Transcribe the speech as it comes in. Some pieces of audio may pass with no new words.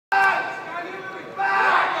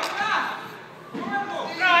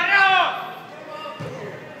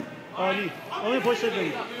امید پشت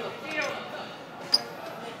بریم.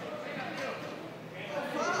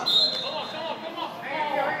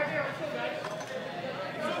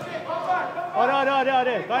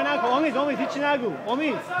 آره کاری نکن امید هیچی نگو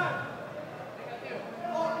امید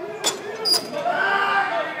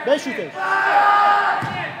بشوتش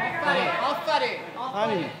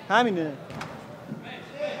آفرین همینه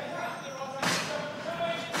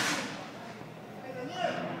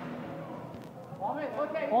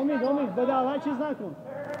امید بده اول چیز نکن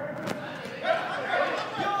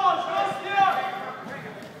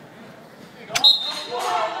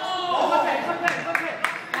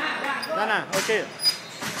نه اوکی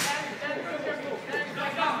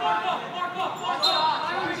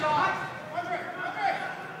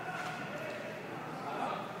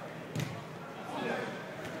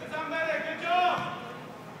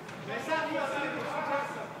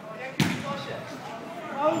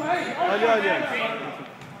عالی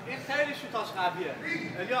این خیلی شوتاش قویه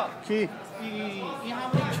الیا کی؟ این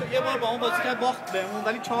همون یه بار با اون بازی کرد باخت بهمون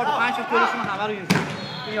ولی 4 تا 5 تا گلشون همه رو این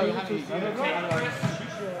یارو همین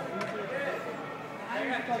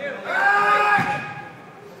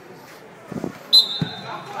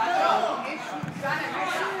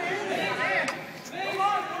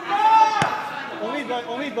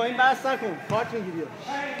امید با این بحث نکن کارت میگیری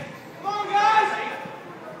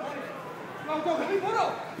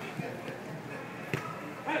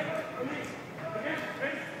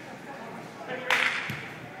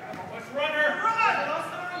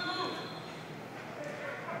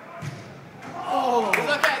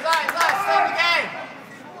It's okay, stay in the game.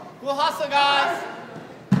 We'll hustle, guys.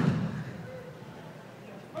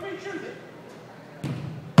 Let me shoot it.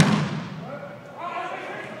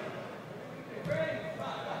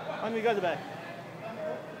 You got the back.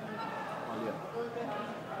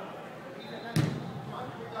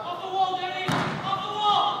 Off the wall, Danny! Off the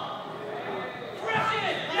wall! Press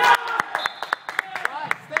it! Yeah!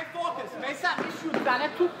 Right, stay focused. Mesa میشود زنه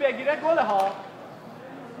توپ بگیره گله ها.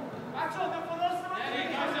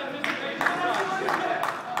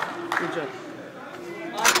 Good job.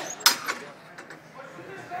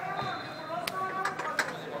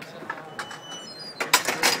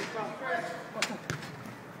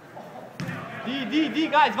 D,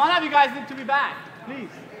 guys, one of you guys need to be back,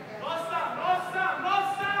 please. No stop!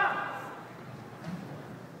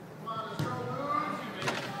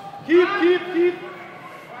 Keep.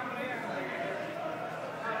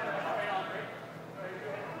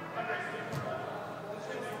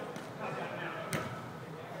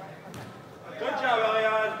 Good job,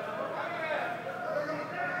 Eliad.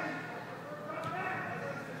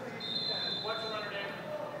 Watch the runner, Dave.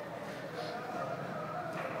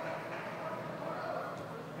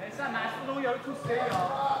 Mesa, مسئول رو یارو تو سه یا.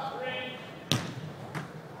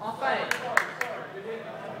 آفرین.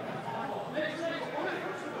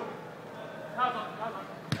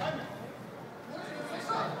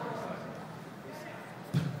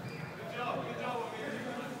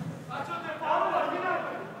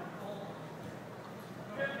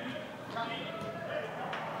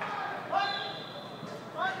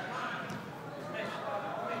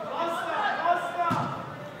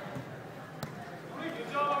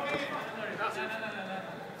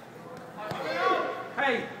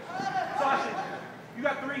 Hey, Sasha, you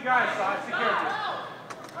got 3 guys, Sasha. Take care of you.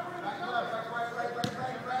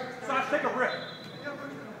 Sasha, take a rip.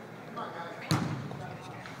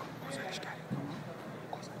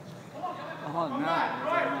 آها نه.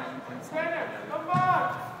 Come on.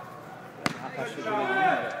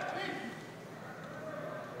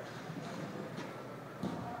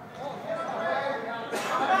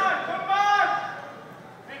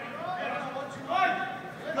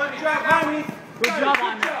 Good job, Hammy. Good job,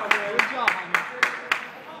 Hammy.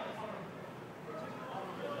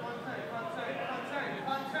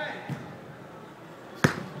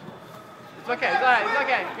 It's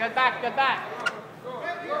okay. Get back.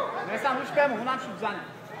 مثلا روش بمون اونم شوت زنه.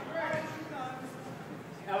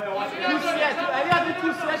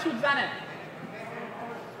 توسیه شوت زنه.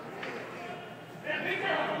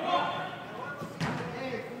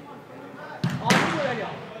 آروم بود الیا.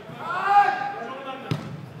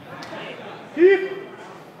 Keep.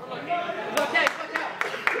 It's okay.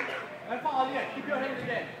 Erfan عالیه. Keep your head in the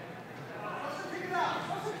game.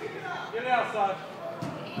 Get it out, Saj.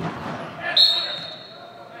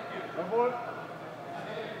 One more.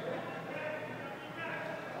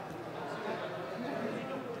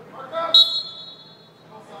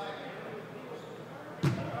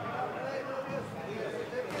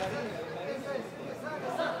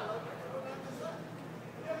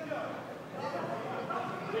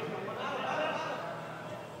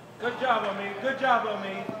 Good job,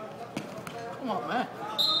 Omi. Come on, man.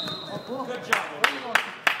 Good job.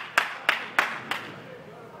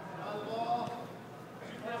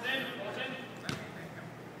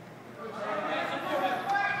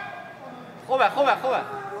 Go back, go back, go back.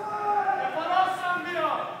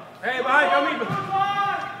 Hey, behind you, me.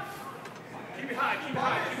 Keep it high, keep it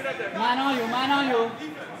high, keep it up there. Man on you, man on you.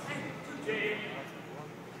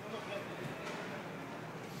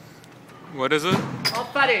 What is it?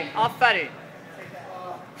 Aferin, aferin.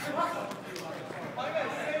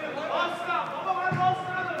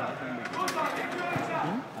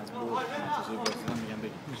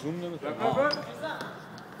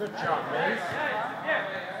 Good job, Mace.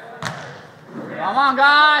 Come on,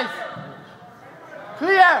 guys.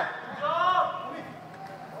 Clear.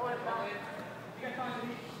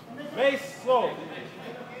 Mace, slow.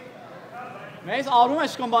 Mace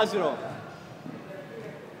آرومش کن بازی رو.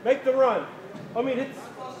 Make the run. I mean, it's...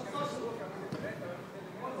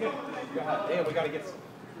 Yeah. God damn, we gotta get some...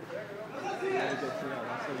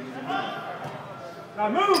 Now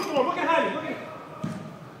move for him. Look at Jaime. Look at him.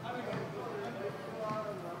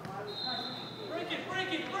 Break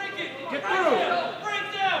it. Get Break through. Break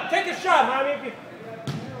them. Take a shot, Jaime.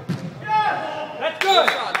 That's good.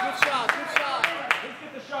 Good shot. Let's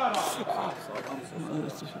get the shot off.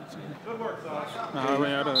 Good work, Sasha. Aha, ben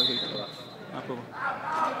yarın da değil. Ne yapalım?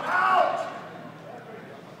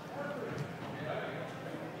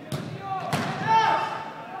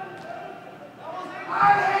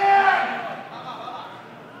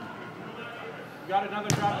 You got another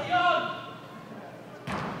drop.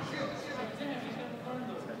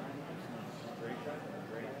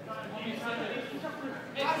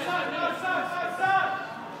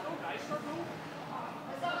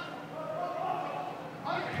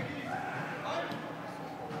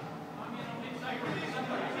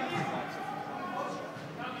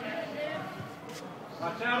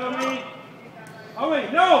 Watch out on me. Oh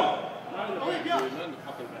wait, no!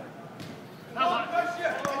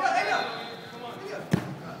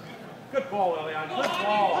 Good ball, Elian. Good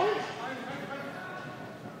ball.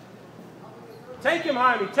 Take him,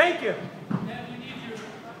 Jaime. Take him.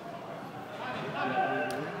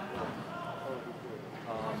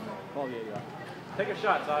 Take a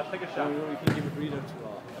shot, Saj. Take a shot. You can give a breather to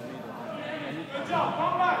Good job.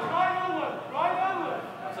 Come back. Right onward.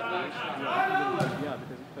 yeah,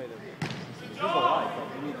 because he played it. He's alright, but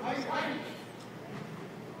we need to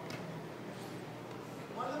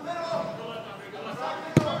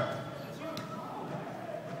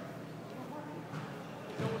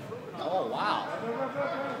Oh, wow.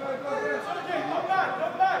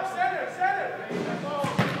 Come back. Center.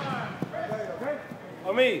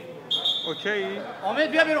 Ami. Okay.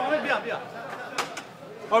 Ahmet بیا بیرون. Ahmet بیا.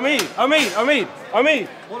 Ami.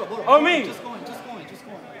 برو. Ami. Just going.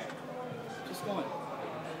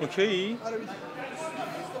 Okay. He's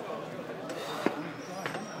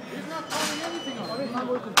not calling anything on.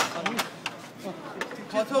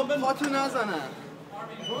 پاتو نزنه.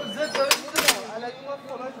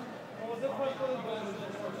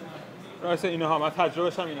 راسته اینها من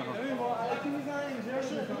تجربهش هم اینها.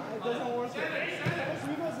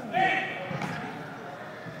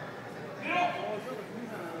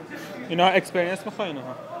 اینها اکسپریانس میخوای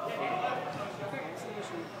اینها.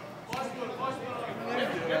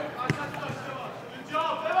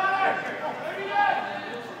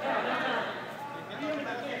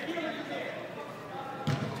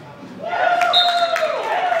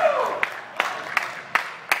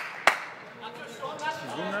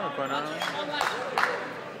 زوم نمیکنم.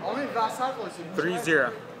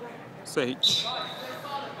 3-0. سه-0.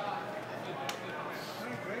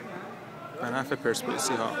 به نفع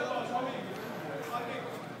پرسپولیسی ها.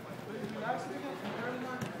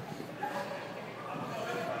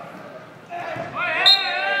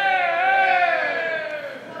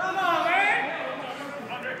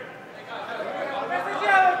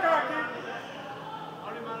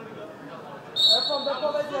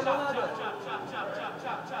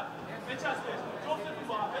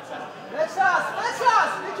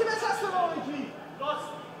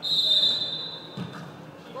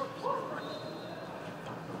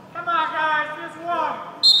 Come on, guys. Just one.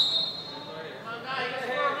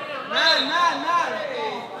 Man.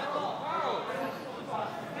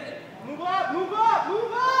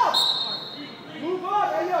 Move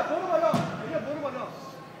up! Elia, doğru bana.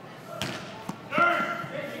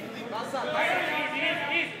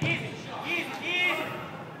 Easy.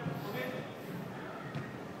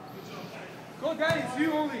 Go, Danny, it's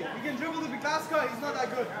you only. You can dribble the Bikaska, he's not that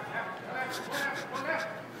good.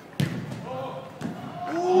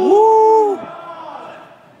 Woo!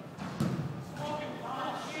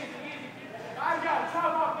 I got it.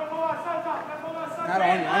 Stop.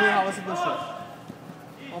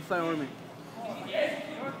 آفرین آرمین.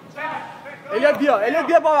 الیاد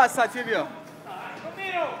بیا با وسطی بیا.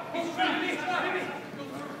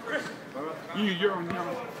 You're on now.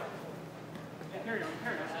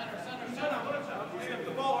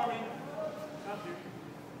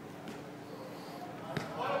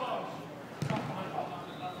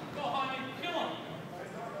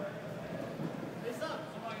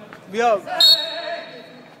 بیا.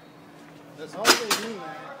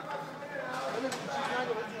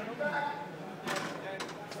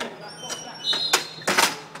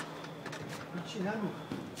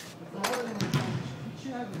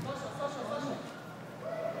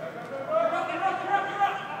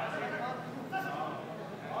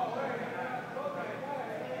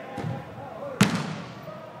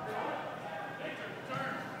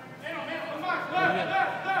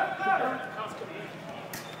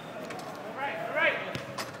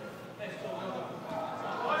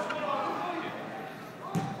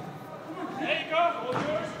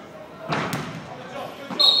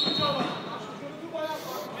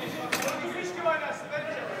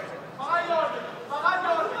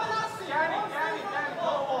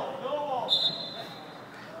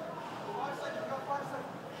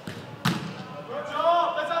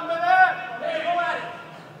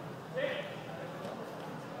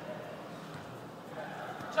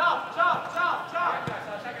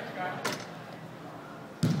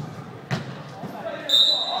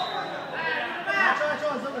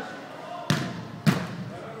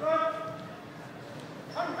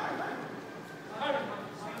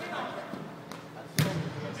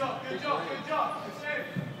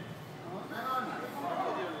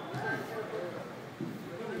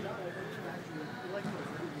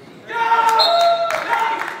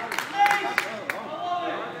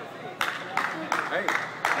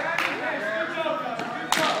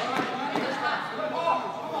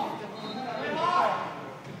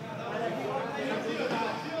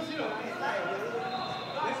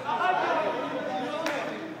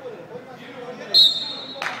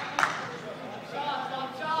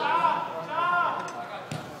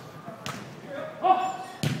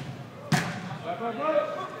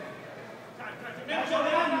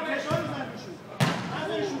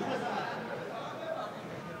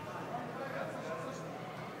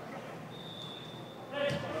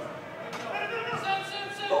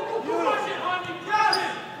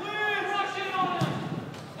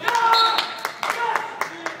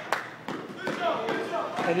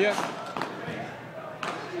 Elia.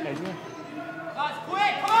 Guys,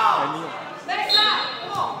 quick, come on! Stay flat,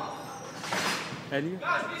 come on! Elia.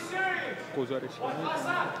 Guys, be serious! گزارش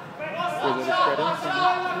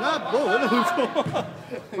نه بابا نمی‌کنم.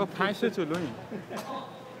 با 5 تا جلویم.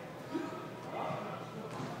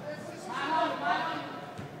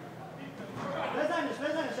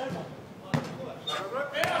 بزنش ارفان.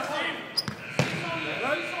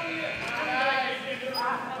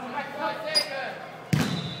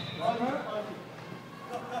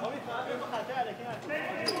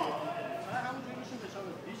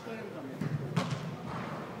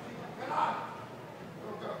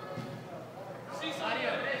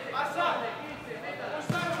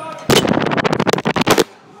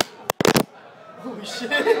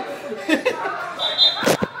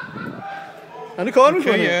 هنوز کار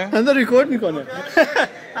میکنه. هنوز ریکورد میکنه.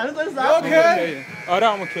 هنوز داره ضبط میکنه.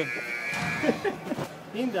 آره اوکی.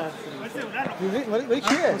 این درس. ولی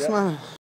کیه؟